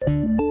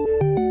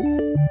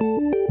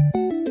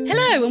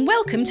Hello and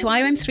welcome to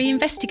IOM3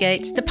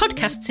 Investigates, the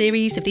podcast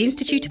series of the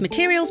Institute of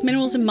Materials,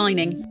 Minerals and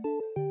Mining.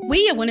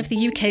 We are one of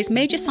the UK's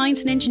major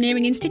science and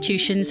engineering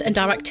institutions, and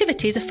our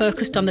activities are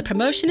focused on the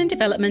promotion and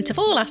development of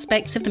all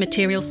aspects of the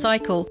materials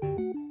cycle.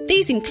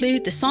 These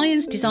include the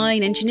science,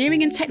 design,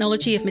 engineering and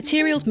technology of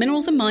materials,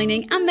 minerals and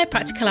mining and their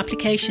practical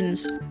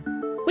applications.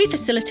 We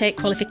facilitate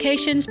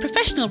qualifications,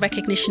 professional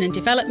recognition and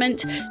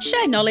development,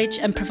 share knowledge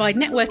and provide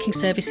networking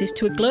services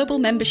to a global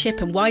membership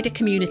and wider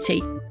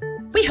community.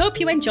 We hope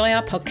you enjoy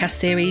our podcast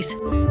series.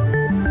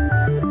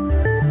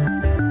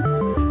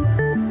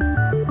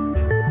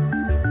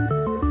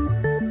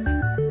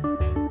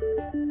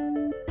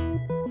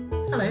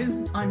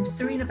 Hello, I'm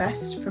Serena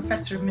Best,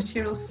 Professor of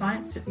Materials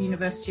Science at the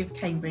University of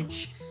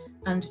Cambridge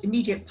and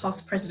immediate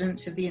past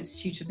President of the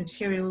Institute of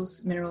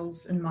Materials,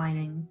 Minerals and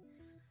Mining.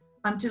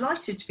 I'm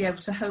delighted to be able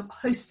to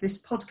host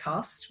this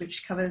podcast,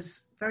 which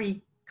covers a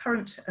very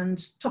current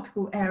and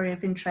topical area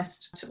of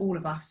interest to all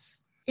of us.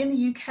 In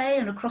the UK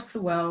and across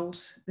the world,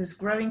 there's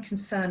growing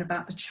concern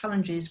about the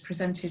challenges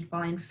presented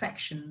by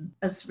infection.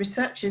 As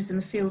researchers in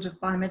the field of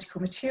biomedical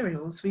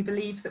materials, we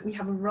believe that we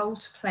have a role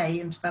to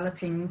play in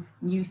developing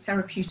new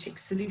therapeutic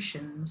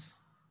solutions.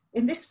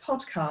 In this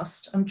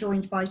podcast, I'm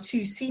joined by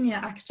two senior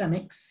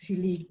academics who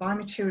lead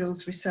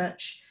biomaterials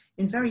research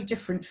in very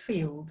different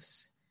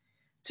fields.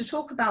 To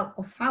talk about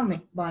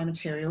ophthalmic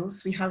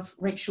biomaterials, we have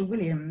Rachel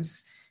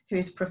Williams, who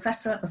is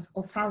Professor of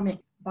Ophthalmic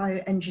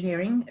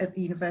Bioengineering at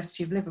the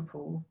University of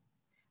Liverpool.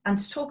 And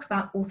to talk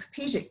about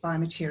orthopaedic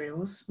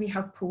biomaterials, we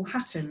have Paul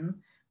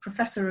Hatton,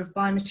 Professor of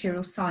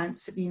Biomaterial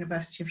Science at the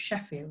University of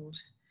Sheffield.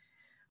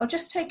 I'll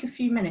just take a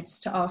few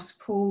minutes to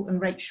ask Paul and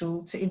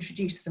Rachel to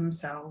introduce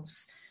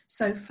themselves.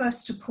 So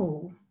first to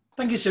Paul.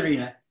 Thank you,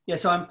 Serena.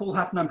 Yes, I'm Paul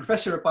Hatton. I'm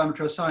Professor of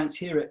Biomaterial Science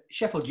here at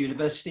Sheffield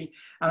University,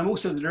 and I'm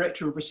also the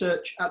Director of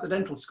Research at the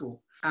Dental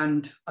School.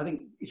 And I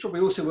think it's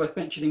probably also worth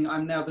mentioning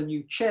I'm now the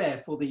new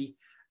Chair for the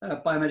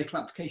Biomedical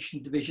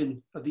Application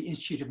Division of the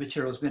Institute of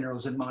Materials,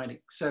 Minerals and Mining.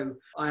 So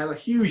I have a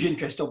huge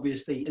interest,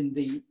 obviously, in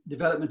the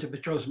development of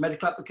materials for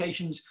medical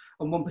applications,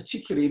 and one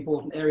particularly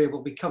important area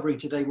we'll be covering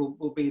today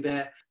will be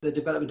the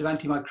development of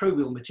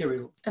antimicrobial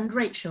material. And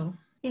Rachel.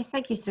 Yes,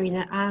 thank you,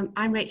 Serena.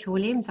 I'm Rachel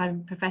Williams.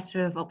 I'm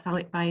Professor of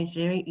Ophthalmic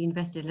Bioengineering at the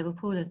University of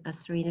Liverpool, as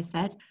Serena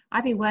said.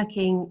 I've been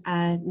working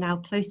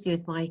now closely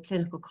with my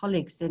clinical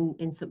colleagues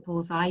in St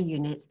Paul's Eye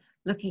Unit,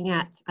 looking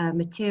at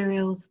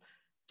materials,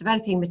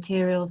 developing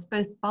materials,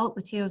 both bulk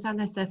materials and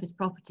their surface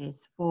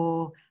properties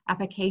for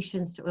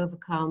applications to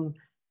overcome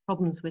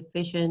problems with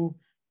vision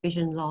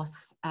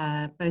loss,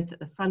 both at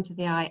the front of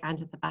the eye and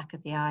at the back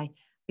of the eye.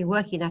 I've been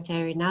working in that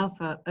area now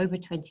for over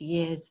 20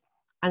 years.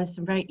 And there's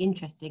some very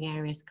interesting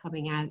areas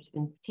coming out,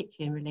 in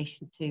particular in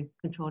relation to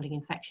controlling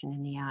infection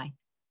in the eye.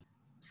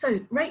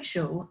 So,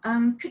 Rachel,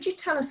 could you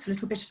tell us a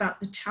little bit about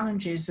the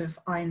challenges of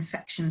eye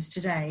infections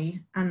today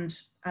and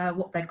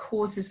what their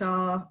causes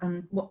are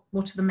and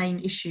what are the main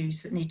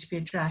issues that need to be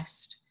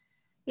addressed?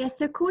 Yes,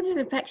 so corneal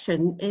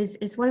infection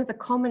is one of the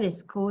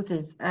commonest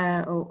causes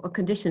or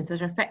conditions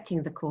that are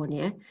affecting the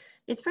cornea.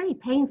 It's very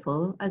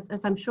painful,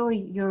 as I'm sure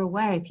you're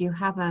aware. If you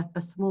have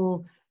a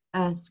small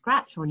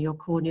scratch on your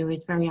cornea,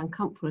 is very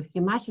uncomfortable. If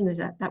you imagine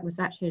that was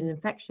actually an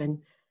infection,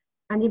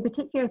 and in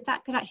particular, if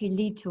that could actually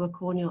lead to a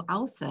corneal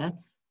ulcer,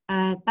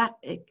 that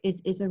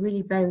is a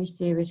really very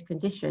serious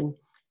condition,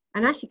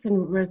 and actually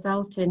can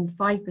result in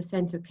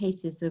 5% of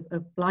cases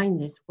of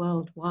blindness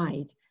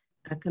worldwide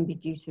can be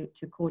due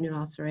to corneal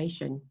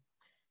ulceration.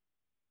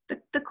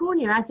 The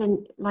cornea, as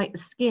in like the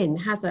skin,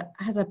 has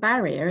a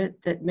barrier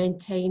that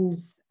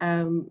maintains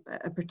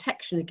a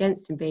protection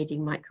against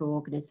invading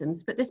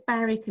microorganisms, but this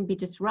barrier can be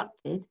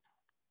disrupted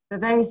for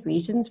various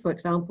reasons, for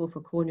example, for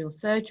corneal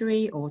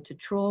surgery or to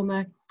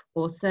trauma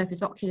or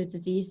surface ocular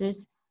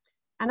diseases.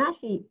 And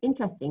actually,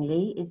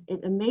 interestingly, is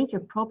a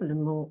major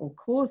problem or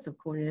cause of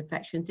corneal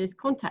infections is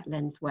contact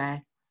lens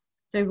wear.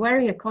 So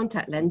wearing a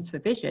contact lens for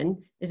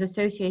vision is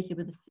associated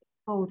with a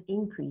six-fold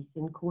increase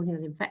in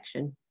corneal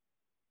infection.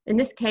 In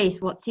this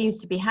case, what seems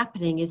to be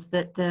happening is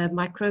that the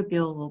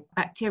microbial or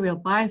bacterial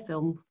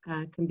biofilm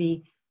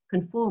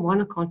can form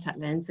on a contact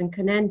lens and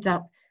can end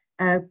up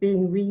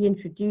being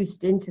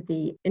reintroduced into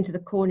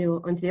the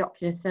corneal, onto the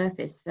ocular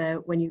surface.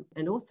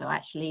 And also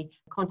actually,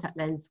 contact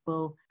lens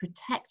will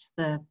protect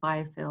the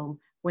biofilm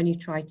when you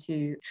try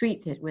to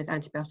treat it with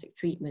antibiotic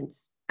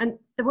treatments. And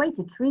the way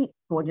to treat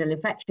corneal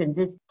infections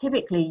is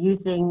typically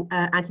using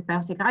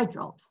antibiotic eye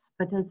drops.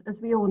 But as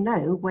we all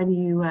know, when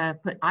you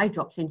put eye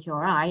drops into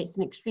your eye, it's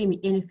an extremely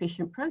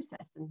inefficient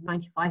process, and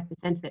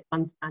 95% of it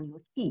runs down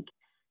your cheek.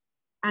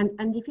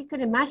 And if you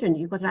could imagine,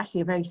 you've got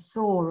actually a very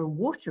sore and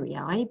watery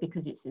eye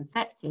because it's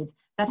infected,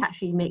 that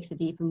actually makes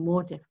it even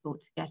more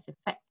difficult to get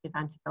effective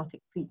antibiotic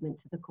treatment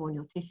to the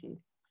corneal tissue.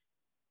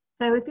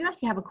 So if you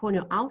actually have a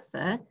corneal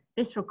ulcer,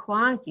 this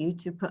requires you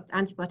to put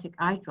antibiotic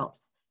eye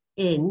drops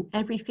in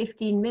every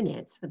 15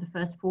 minutes for the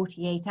first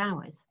 48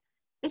 hours.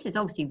 This is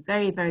obviously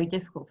very, very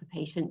difficult for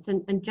patients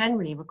and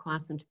generally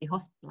requires them to be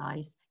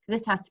hospitalized.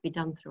 This has to be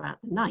done throughout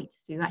the night.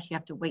 So you actually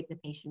have to wake the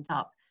patient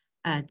up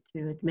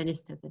to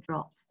administer the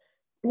drops.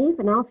 And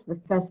even after the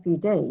first few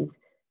days,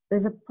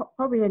 there's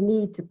probably a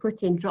need to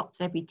put in drops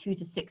every 2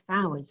 to 6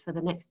 hours for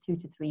the next 2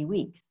 to 3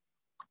 weeks.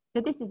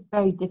 So this is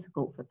very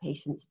difficult for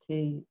patients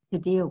to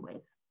deal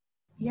with.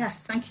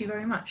 Yes, thank you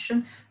very much.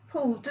 And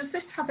Paul, does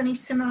this have any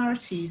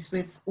similarities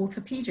with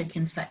orthopaedic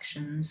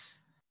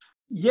infections?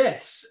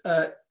 Yes,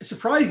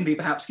 surprisingly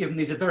perhaps, given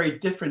these are very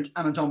different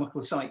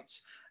anatomical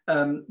sites.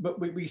 But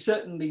we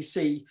certainly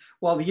see,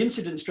 while the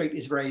incidence rate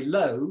is very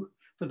low,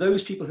 for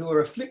those people who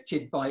are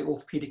afflicted by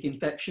orthopaedic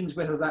infections,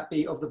 whether that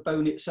be of the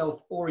bone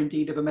itself or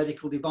indeed of a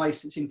medical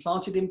device that's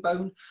implanted in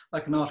bone,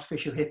 like an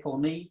artificial hip or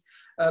knee,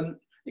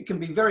 it can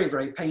be very,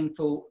 very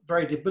painful,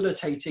 very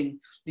debilitating,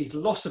 lead to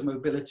loss of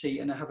mobility,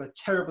 and have a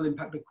terrible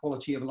impact on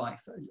quality of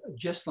life,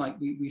 just like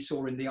we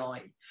saw in the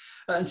eye.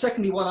 And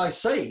secondly, while I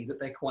say that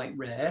they're quite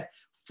rare,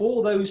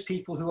 for those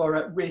people who are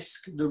at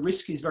risk, the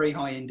risk is very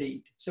high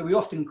indeed. So we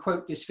often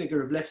quote this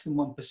figure of less than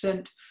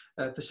 1%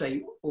 for,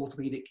 say,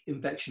 orthopedic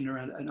infection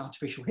around an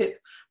artificial hip.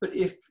 But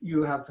if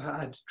you have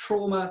had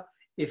trauma,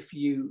 if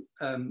you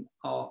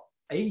are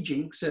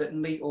aging,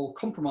 certainly, or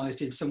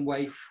compromised in some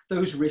way,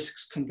 those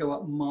risks can go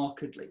up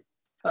markedly.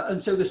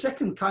 And so the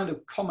second kind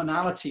of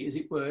commonality, as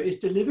it were, is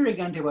delivering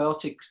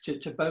antibiotics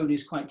to bone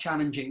is quite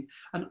challenging,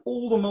 and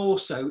all the more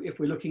so if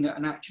we're looking at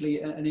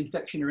an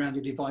infection around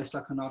a device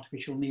like an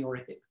artificial knee or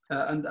a hip.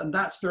 And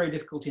that's very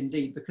difficult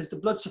indeed, because the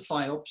blood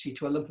supply, obviously,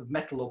 to a lump of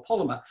metal or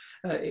polymer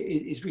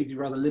is really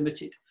rather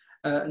limited.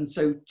 And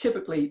so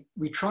typically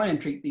we try and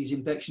treat these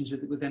infections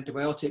with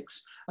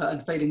antibiotics,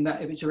 and failing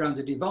that, if it's around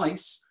a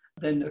device,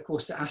 then of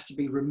course that has to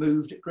be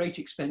removed at great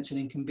expense and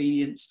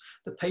inconvenience.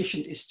 The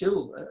patient is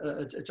still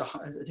at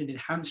an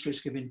enhanced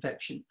risk of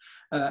infection,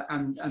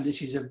 and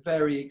this is a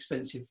very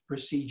expensive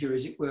procedure,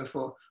 as it were,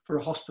 for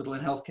a hospital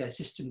and healthcare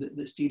system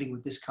that's dealing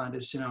with this kind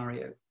of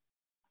scenario.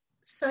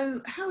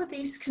 So how are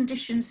these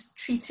conditions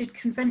treated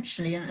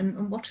conventionally,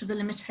 and what are the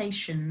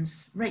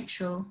limitations?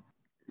 Rachel?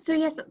 So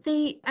yes,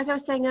 as I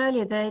was saying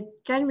earlier, they're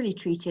generally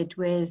treated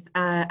with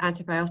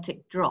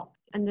antibiotic drop.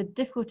 And the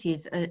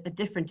difficulties are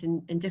different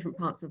in different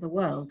parts of the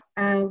world.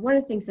 One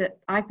of the things that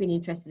I've been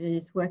interested in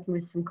is working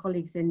with some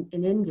colleagues in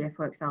India,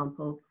 for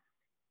example.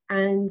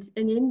 And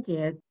in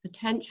India,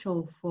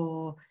 potential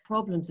for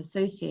problems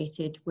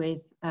associated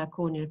with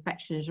corneal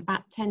infection is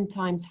about 10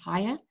 times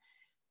higher.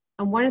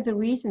 And one of the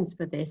reasons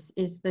for this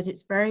is that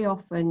it's very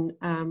often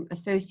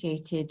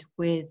associated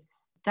with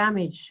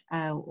damage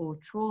or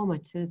trauma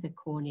to the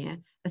cornea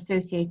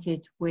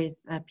associated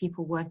with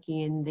people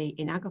working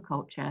in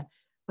agriculture,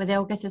 where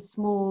they'll get a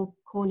small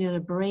corneal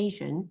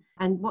abrasion.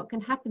 And what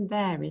can happen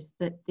there is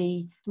that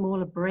the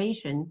small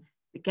abrasion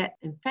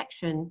gets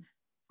infection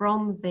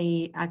from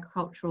the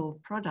agricultural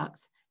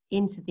products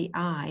into the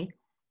eye.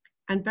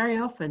 And very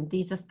often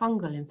these are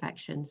fungal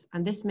infections,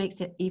 and this makes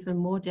it even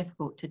more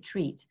difficult to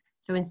treat.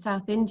 So in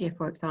South India,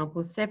 for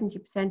example,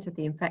 70% of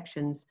the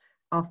infections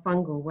are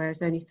fungal,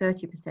 whereas only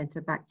 30%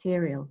 are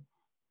bacterial.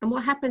 And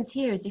what happens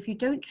here is if you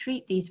don't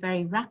treat these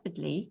very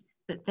rapidly,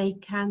 that they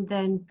can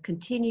then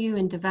continue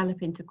and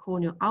develop into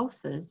corneal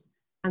ulcers,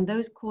 and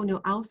those corneal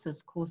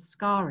ulcers cause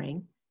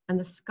scarring, and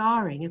the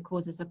scarring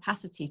causes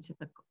opacity to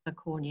the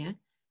cornea.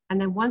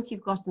 And then once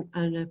you've got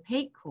an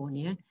opaque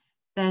cornea,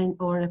 then,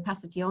 or an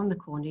opacity on the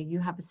cornea, you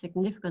have a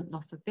significant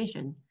loss of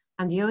vision.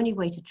 And the only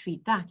way to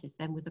treat that is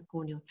then with a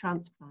corneal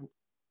transplant.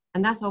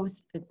 And that's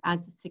obviously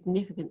adds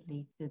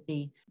significantly to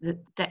the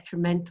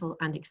detrimental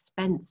and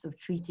expense of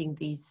treating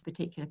these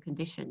particular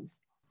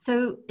conditions.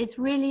 So it's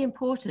really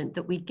important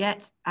that we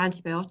get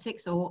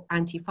antibiotics or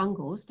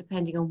antifungals,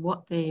 depending on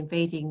what the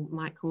invading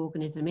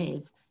microorganism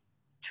is,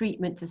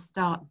 treatment to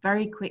start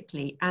very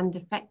quickly and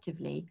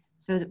effectively,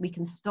 so that we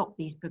can stop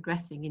these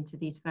progressing into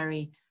these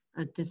very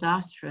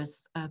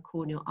disastrous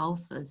corneal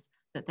ulcers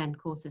that then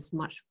causes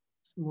much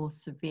more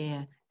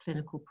severe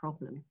clinical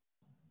problem.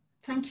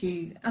 Thank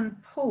you. And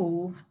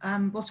Paul,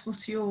 what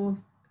are your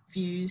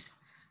views?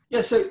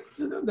 Yeah, so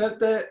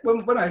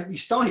when we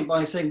started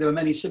by saying there were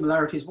many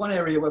similarities, one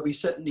area where we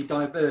certainly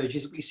diverge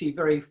is we see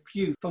very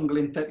few fungal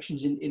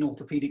infections in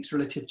orthopedics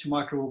relative to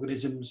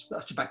microorganisms,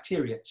 to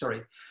bacteria,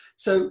 sorry.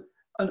 So,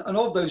 and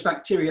of those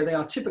bacteria, they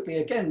are typically,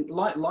 again,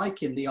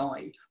 like in the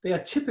eye, they are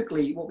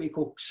typically what we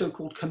call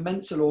so-called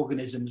commensal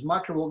organisms,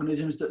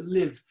 microorganisms that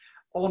live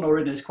on or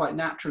in us quite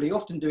naturally,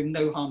 often doing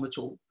no harm at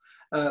all.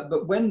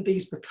 But when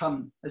these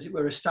become, as it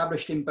were,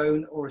 established in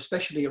bone, or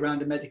especially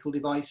around a medical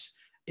device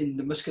in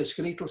the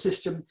musculoskeletal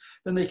system,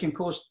 then they can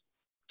cause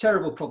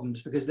terrible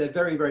problems because they're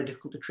very, very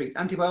difficult to treat.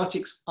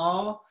 Antibiotics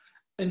are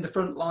in the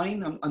front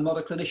line. I'm not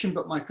a clinician,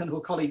 but my clinical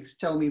colleagues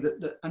tell me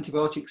that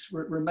antibiotics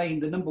remain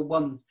the number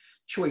one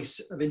choice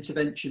of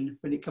intervention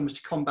when it comes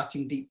to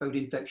combating deep bone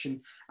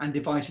infection and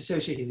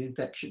device-associated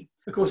infection.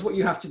 Of course, what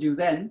you have to do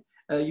then,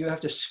 you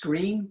have to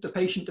screen the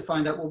patient to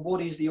find out, well,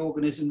 what is the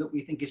organism that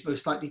we think is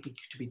most likely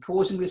to be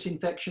causing this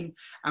infection,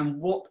 and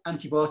what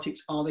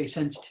antibiotics are they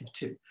sensitive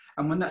to?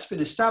 And when that's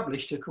been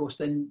established, of course,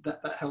 then that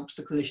helps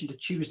the clinician to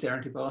choose their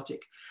antibiotic.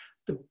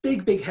 The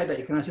big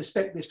headache, and I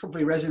suspect this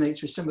probably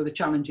resonates with some of the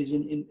challenges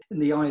in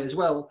the eye as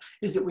well,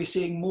 is that we're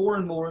seeing more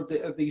and more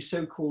of these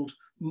so-called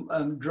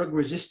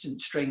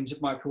drug-resistant strains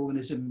of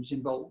microorganisms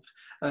involved.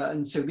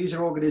 And so these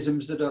are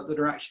organisms that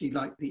are actually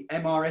like the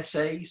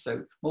MRSA,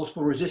 so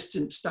multiple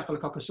resistant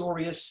Staphylococcus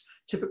aureus.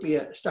 Typically,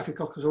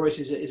 Staphylococcus aureus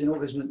is an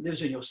organism that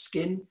lives in your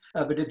skin,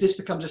 but if this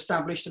becomes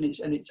established and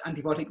it's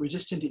antibiotic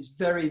resistant, it's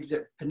very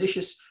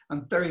pernicious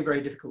and very,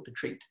 very difficult to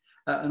treat.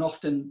 And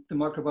often the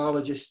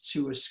microbiologists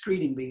who are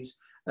screening these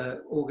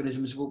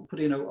organisms will put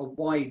in a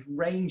wide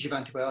range of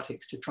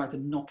antibiotics to try to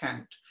knock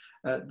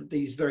out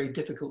these very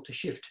difficult to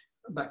shift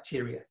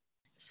bacteria.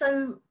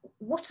 So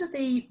what are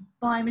the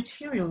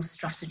biomaterials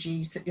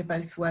strategies that you're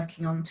both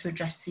working on to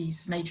address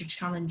these major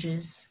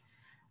challenges?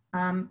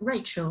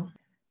 Rachel?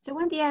 So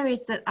one of the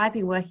areas that I've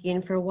been working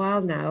in for a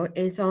while now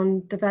is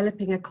on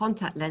developing a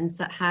contact lens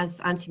that has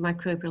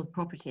antimicrobial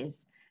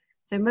properties.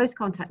 So most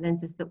contact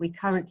lenses that we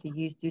currently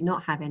use do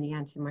not have any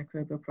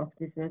antimicrobial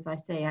properties, and as I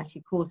say,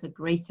 actually cause a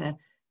greater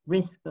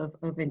risk of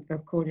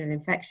corneal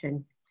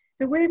infection.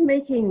 So we're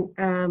making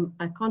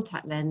a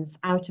contact lens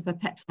out of a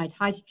peptide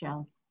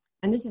hydrogel,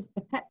 and this is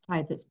a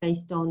peptide that's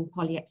based on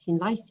polyeptine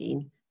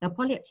lysine. Now,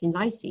 polyeptine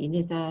lysine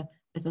is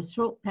a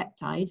short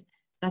peptide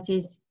that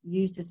is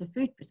used as a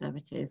food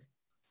preservative.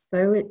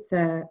 So it's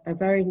a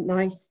very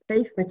nice,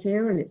 safe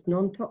material. It's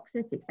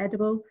non-toxic, it's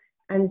edible,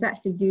 and is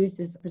actually used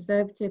as a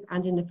preservative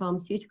and in the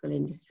pharmaceutical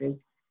industry.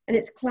 And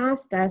it's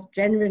classed as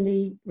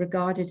generally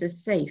regarded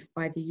as safe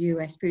by the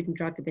US Food and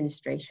Drug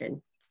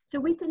Administration. So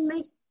we can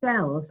make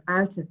gels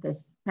out of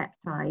this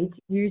peptide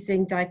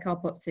using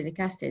dicarboxylic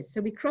acid.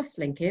 So we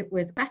cross-link it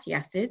with fatty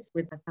acids,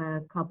 with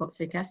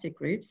carboxylic acid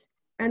groups.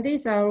 And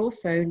these are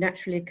also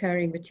naturally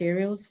occurring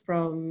materials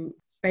from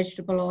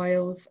vegetable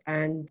oils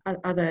and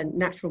other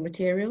natural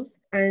materials.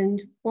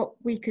 And what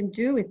we can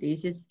do with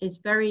these is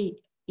very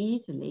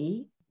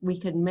easily, we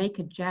can make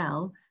a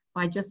gel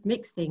by just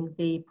mixing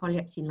the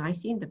polyeptine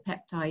lysine, the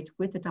peptide,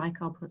 with the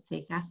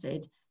dicarboxylic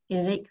acid in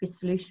an aqueous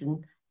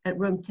solution at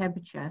room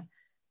temperature.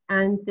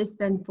 And this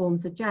then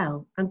forms a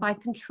gel. And by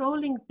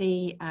controlling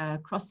the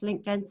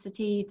cross-link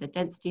density, the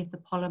density of the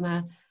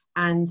polymer,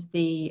 and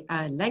the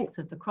length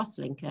of the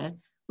cross-linker,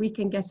 we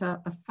can get a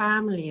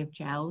family of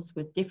gels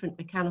with different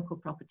mechanical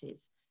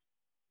properties.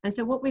 And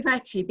so what we've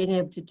actually been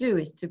able to do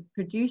is to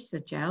produce a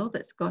gel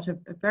that's got a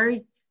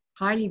very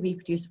highly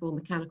reproducible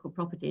mechanical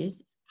properties.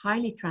 It's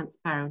highly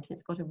transparent, and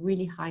it's got a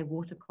really high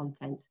water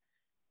content.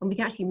 And we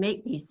can actually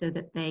make these so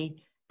that they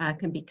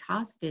can be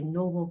cast in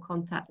normal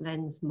contact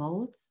lens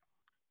molds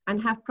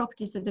and have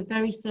properties that are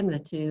very similar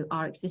to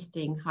our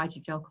existing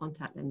hydrogel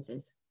contact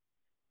lenses.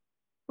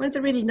 One of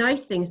the really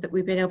nice things that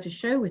we've been able to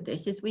show with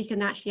this is we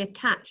can actually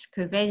attach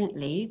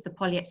covalently the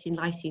polyeptine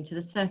lysine to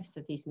the surface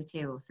of these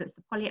materials. So it's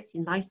the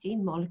polyeptine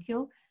lysine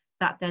molecule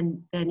that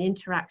then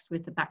interacts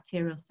with the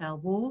bacterial cell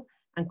wall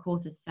and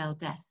causes cell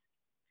death.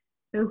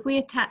 So if we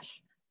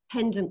attach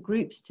pendant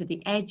groups to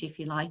the edge, if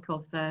you like,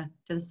 to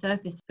the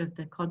surface of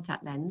the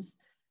contact lens,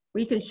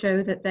 we can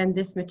show that then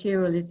this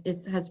material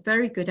has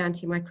very good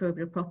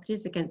antimicrobial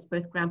properties against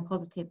both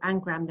gram-positive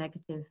and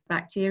gram-negative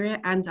bacteria,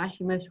 and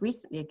actually most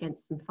recently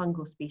against some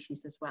fungal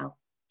species as well.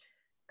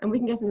 And we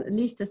can get at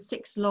least a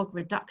 6-log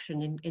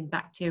reduction in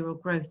bacterial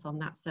growth on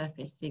that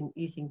surface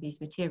using these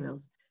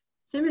materials.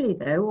 Similarly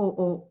though,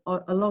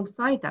 or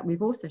alongside that,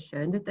 we've also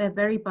shown that they're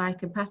very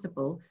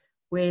biocompatible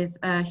with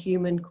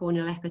human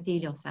corneal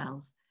epithelial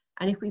cells.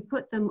 And if we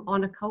put them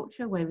on a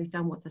culture where we've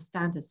done what's a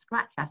standard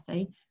scratch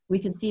assay, we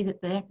can see that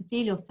the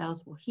epithelial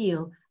cells will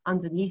heal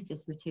underneath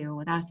this material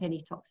without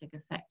any toxic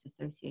effect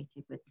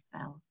associated with the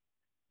cells.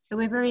 So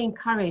we're very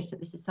encouraged that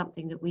this is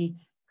something that we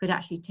could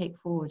actually take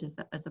forward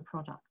as a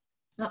product.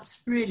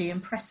 That's really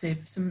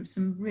impressive.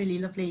 Some really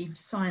lovely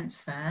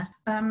science there.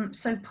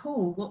 So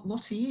Paul,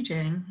 what are you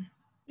doing?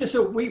 Yeah,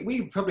 so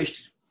we've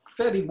published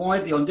fairly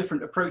widely on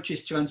different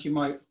approaches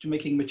to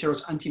making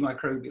materials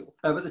antimicrobial.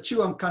 But the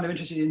two I'm kind of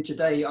interested in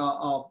today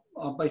are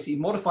basically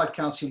modified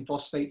calcium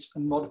phosphates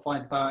and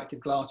modified bioactive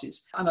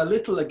glasses. And a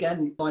little,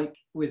 again, like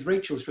with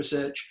Rachel's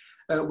research,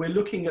 we're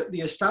looking at the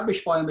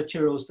established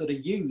biomaterials that are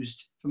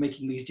used for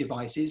making these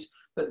devices,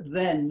 but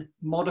then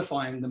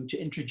modifying them to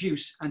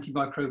introduce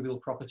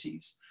antimicrobial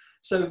properties.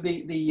 So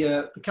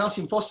the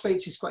calcium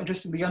phosphates is quite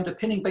interesting. The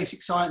underpinning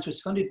basic science was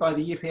funded by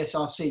the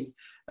EPSRC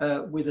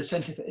with a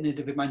Centre for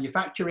Innovative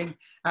Manufacturing,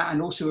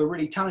 and also a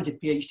really talented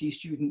PhD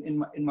student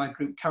in my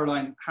group,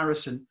 Caroline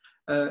Harrison,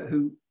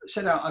 who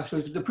set out, I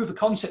suppose, the proof of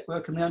concept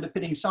work and the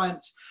underpinning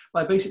science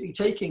by basically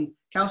taking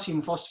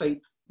calcium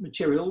phosphate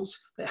materials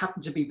that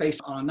happen to be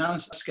based on a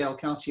nanoscale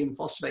calcium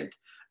phosphate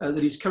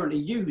that is currently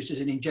used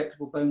as an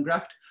injectable bone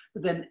graft,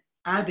 but then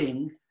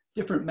adding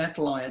different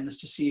metal ions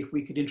to see if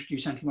we could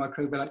introduce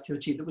antimicrobial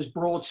activity that was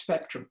broad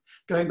spectrum.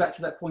 Going back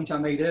to that point I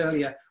made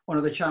earlier, one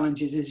of the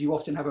challenges is you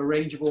often have a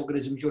range of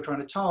organisms you're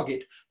trying to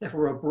target.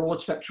 Therefore, a broad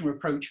spectrum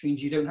approach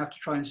means you don't have to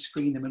try and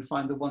screen them and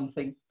find the one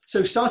thing.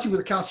 So starting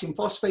with the calcium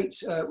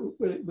phosphates,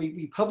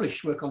 we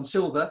published work on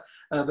silver,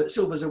 but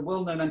silver is a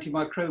well-known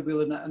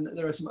antimicrobial, and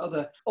there are some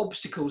other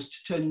obstacles to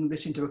turning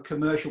this into a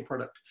commercial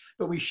product.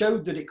 But we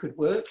showed that it could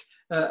work,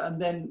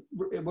 and then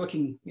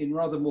working in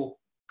rather more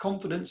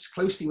confidence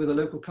closely with a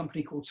local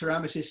company called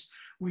Ceramisys,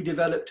 we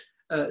developed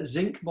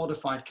zinc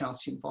modified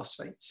calcium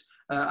phosphates.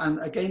 And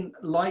again,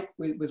 like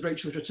with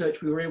Rachel's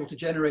research, we were able to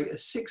generate a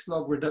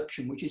 6-log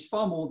reduction, which is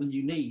far more than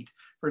you need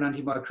for an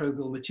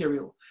antimicrobial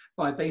material,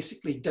 by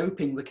basically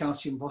doping the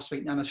calcium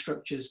phosphate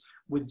nanostructures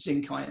with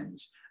zinc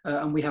ions.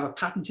 And we have a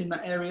patent in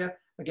that area,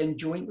 again,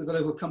 joint with a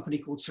local company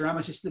called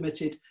Cerametis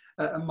Limited.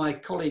 And my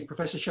colleague,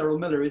 Professor Cheryl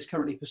Miller, is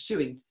currently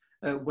pursuing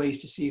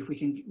ways to see if we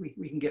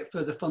can get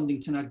further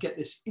funding to now get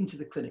this into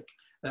the clinic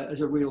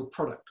as a real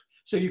product.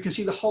 So you can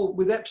see the whole,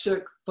 with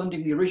EPSRC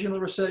funding the original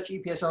research,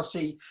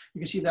 EPSRC, you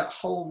can see that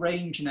whole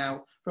range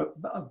now from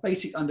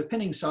basic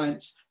underpinning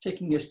science,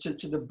 taking us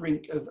to the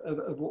brink of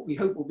what we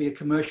hope will be a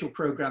commercial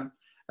program,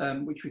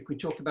 which we could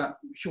talk about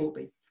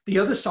shortly. The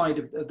other side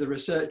of the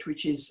research,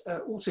 which is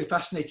also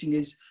fascinating,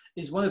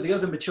 is one of the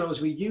other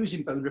materials we use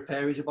in bone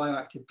repair is a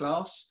bioactive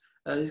glass.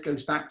 This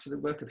goes back to the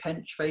work of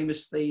Hench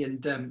famously,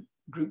 and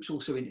groups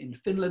also in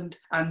Finland.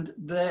 And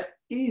there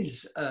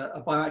is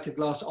a bioactive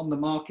glass on the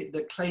market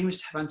that claims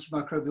to have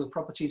antimicrobial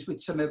properties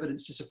with some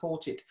evidence to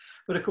support it.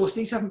 But of course,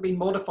 these haven't been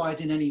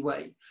modified in any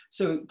way.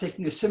 So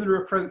taking a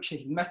similar approach,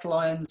 taking metal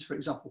ions, for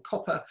example,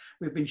 copper,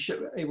 we've been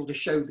able to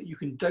show that you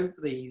can dope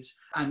these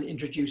and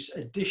introduce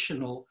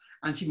additional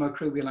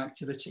antimicrobial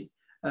activity.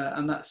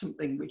 And that's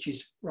something which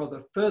is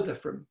rather further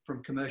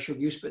from commercial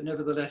use, but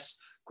nevertheless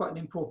quite an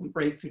important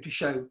breakthrough to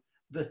show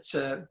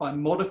that by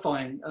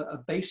modifying a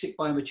basic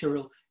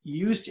biomaterial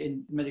used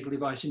in the medical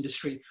device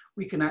industry,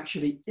 we can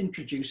actually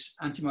introduce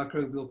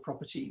antimicrobial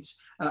properties,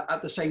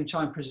 at the same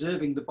time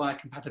preserving the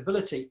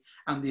biocompatibility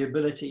and the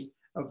ability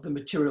of the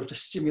material to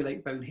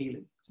stimulate bone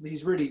healing. So this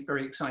is really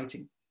very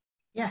exciting.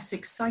 Yes,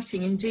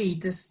 exciting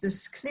indeed.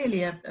 There's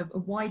clearly a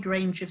wide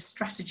range of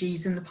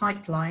strategies in the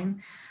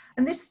pipeline.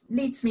 And this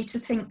leads me to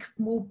think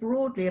more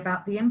broadly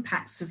about the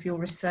impacts of your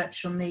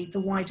research on the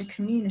wider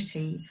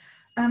community.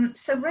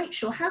 So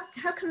Rachel, how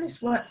can this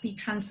work be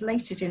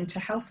translated into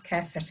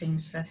healthcare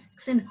settings for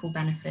clinical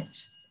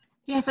benefit?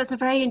 Yes, that's a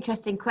very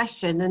interesting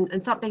question,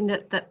 and something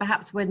that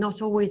perhaps we're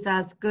not always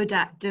as good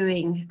at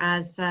doing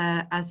as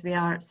we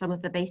are at some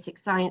of the basic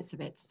science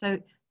of it. So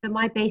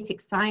my basic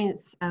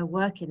science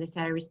work in this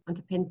area is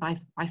underpinned by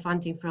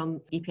funding from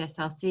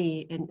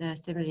EPSRC,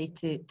 similarly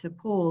to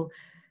Paul.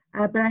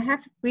 But I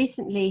have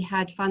recently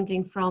had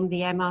funding from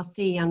the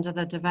MRC under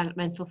the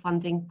Developmental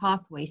Funding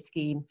Pathway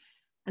Scheme.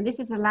 And this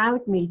has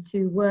allowed me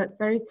to work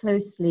very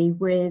closely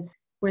with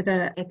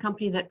a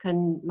company that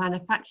can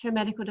manufacture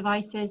medical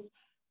devices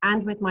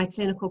and with my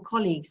clinical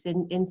colleagues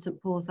in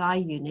St Paul's Eye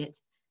Unit.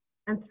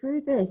 And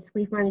through this,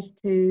 we've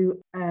managed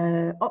to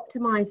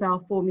optimize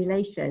our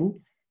formulation,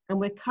 and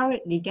we're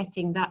currently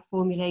getting that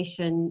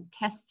formulation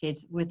tested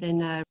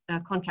within a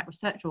contract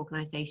research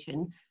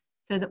organization,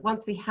 so that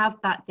once we have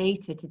that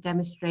data to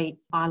demonstrate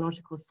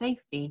biological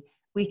safety,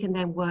 we can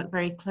then work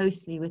very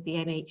closely with the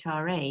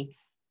MHRA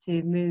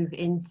to move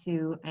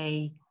into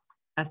a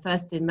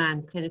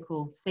first-in-man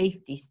clinical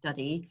safety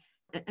study.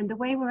 And the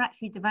way we're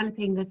actually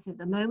developing this at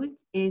the moment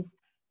is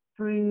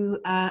through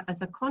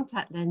as a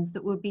contact lens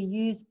that will be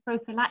used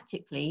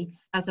prophylactically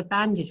as a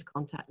bandage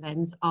contact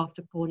lens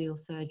after corneal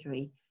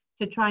surgery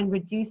to try and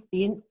reduce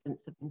the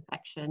incidence of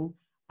infection,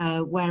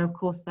 where of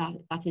course that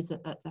is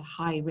at a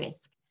high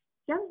risk.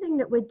 The other thing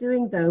that we're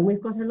doing though, and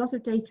we've got a lot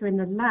of data in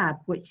the lab,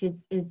 which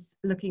is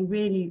looking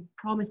really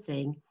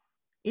promising,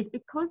 is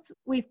because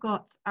we've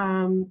got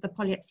the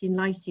polyethylene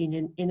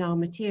lysine in our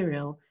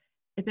material,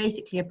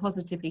 basically a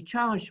positively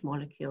charged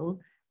molecule,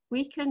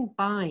 we can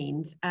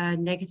bind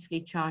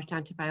negatively charged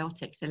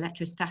antibiotics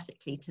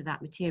electrostatically to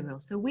that material.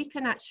 So we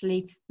can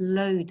actually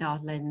load our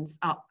lens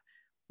up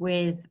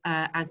with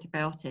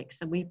antibiotics.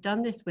 And we've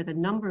done this with a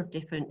number of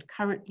different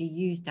currently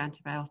used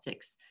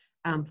antibiotics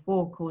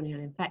for corneal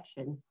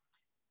infection,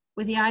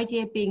 with the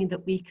idea being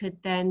that we could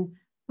then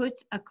put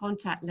a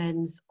contact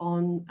lens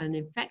on an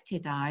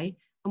infected eye,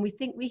 and we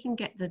think we can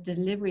get the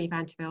delivery of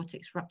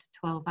antibiotics for up to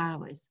 12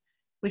 hours,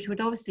 which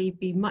would obviously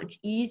be much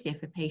easier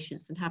for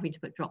patients than having to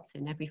put drops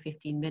in every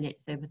 15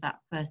 minutes over that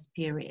first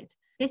period.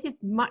 This is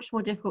much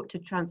more difficult to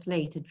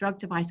translate. A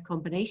drug-device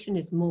combination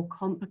is more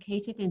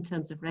complicated in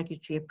terms of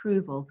regulatory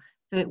approval,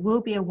 so it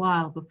will be a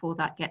while before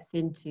that gets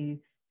into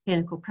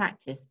clinical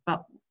practice.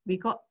 But we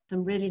got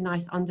some really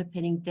nice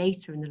underpinning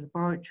data in the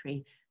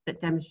laboratory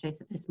that demonstrates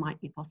that this might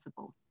be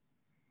possible.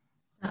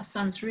 That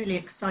sounds really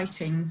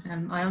exciting.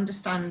 I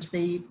understand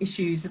the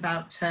issues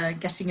about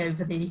getting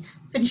over the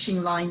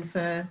finishing line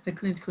for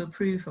clinical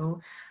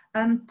approval.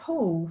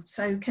 Paul,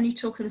 so can you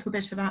talk a little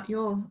bit about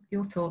your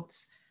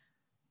thoughts?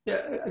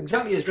 Yeah,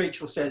 exactly as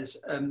Rachel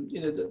says.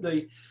 You know,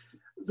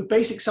 the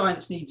basic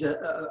science needs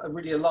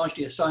really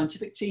largely a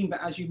scientific team,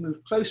 but as you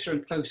move closer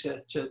and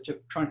closer to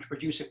trying to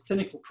produce a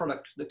clinical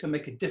product that can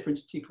make a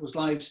difference to people's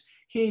lives,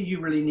 here you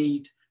really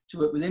need to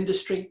work with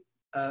industry,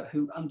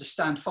 who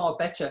understand far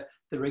better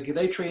the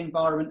regulatory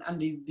environment and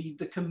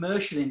the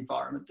commercial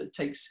environment that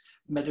takes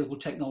medical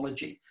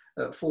technology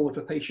forward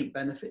for patient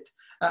benefit.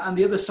 And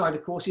the other side,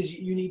 of course, is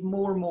you need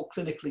more and more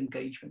clinical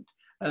engagement.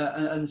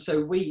 And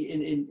so we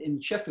in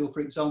Sheffield,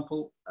 for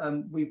example,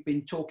 we've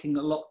been talking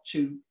a lot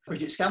to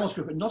Bridget Scammell's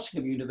group at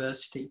Nottingham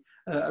University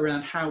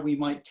around how we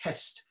might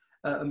test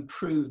and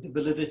prove the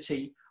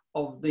validity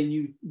of the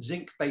new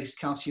zinc-based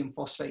calcium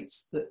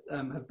phosphates that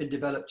have been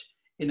developed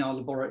in our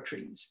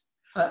laboratories.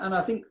 And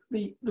I think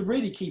the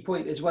really key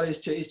point as well is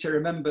to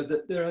remember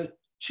that there are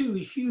two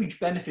huge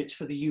benefits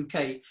for the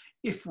UK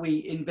if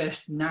we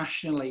invest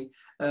nationally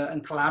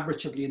and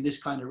collaboratively in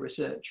this kind of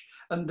research.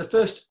 And the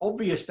first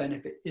obvious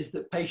benefit is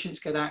that patients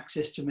get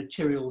access to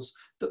materials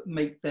that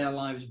make their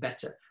lives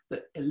better,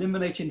 that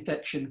eliminate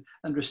infection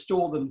and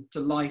restore them to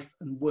life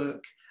and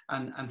work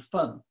and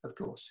fun, of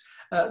course.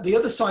 The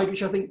other side,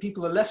 which I think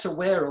people are less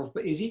aware of,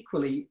 but is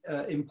equally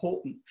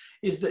important,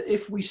 is that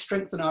if we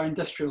strengthen our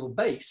industrial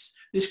base,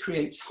 this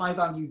creates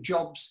high-value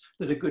jobs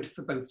that are good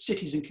for both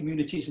cities and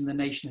communities and the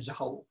nation as a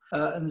whole.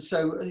 And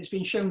so it's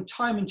been shown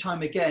time and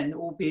time again,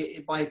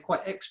 albeit by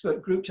quite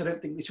expert groups, I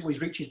don't think this always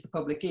reaches the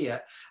public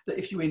ear, that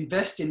if you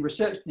invest in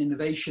research and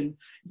innovation,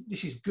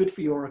 this is good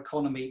for your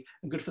economy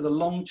and good for the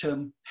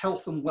long-term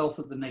health and wealth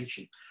of the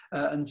nation.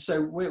 And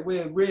so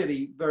we're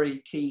really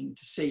very keen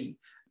to see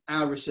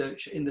our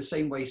research in the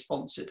same way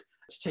sponsored,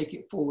 to take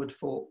it forward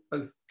for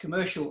both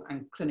commercial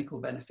and clinical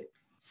benefit.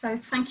 So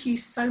thank you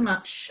so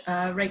much,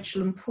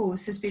 Rachel and Paul.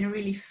 This has been a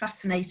really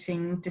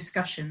fascinating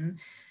discussion.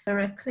 There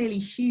are clearly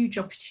huge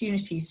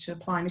opportunities to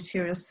apply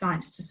materials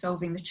science to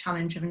solving the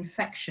challenge of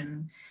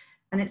infection.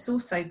 And it's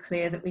also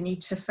clear that we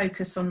need to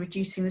focus on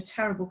reducing the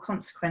terrible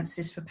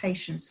consequences for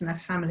patients and their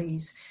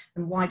families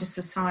and wider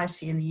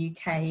society in the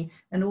UK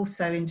and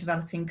also in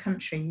developing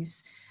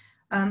countries.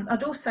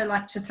 I'd also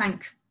like to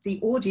thank the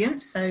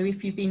audience. So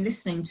if you've been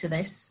listening to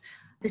this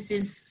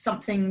is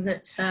something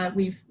that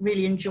we've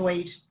really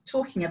enjoyed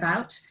talking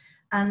about,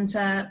 and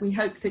we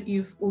hope that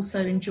you've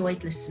also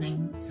enjoyed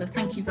listening. So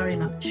thank you very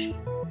much.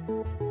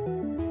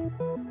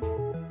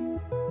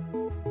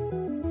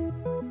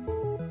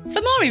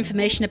 For more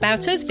information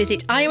about us,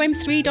 visit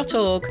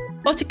iom3.org,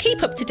 or to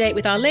keep up to date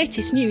with our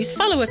latest news,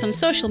 follow us on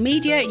social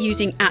media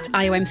using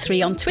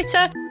 @IOM3 on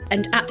Twitter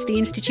and @the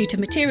Institute of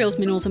Materials,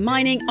 Minerals and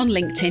Mining on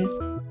LinkedIn.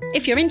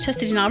 If you're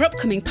interested in our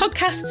upcoming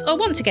podcasts or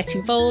want to get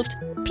involved,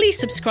 please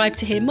subscribe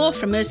to hear more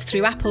from us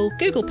through Apple,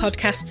 Google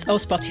Podcasts or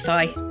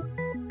Spotify.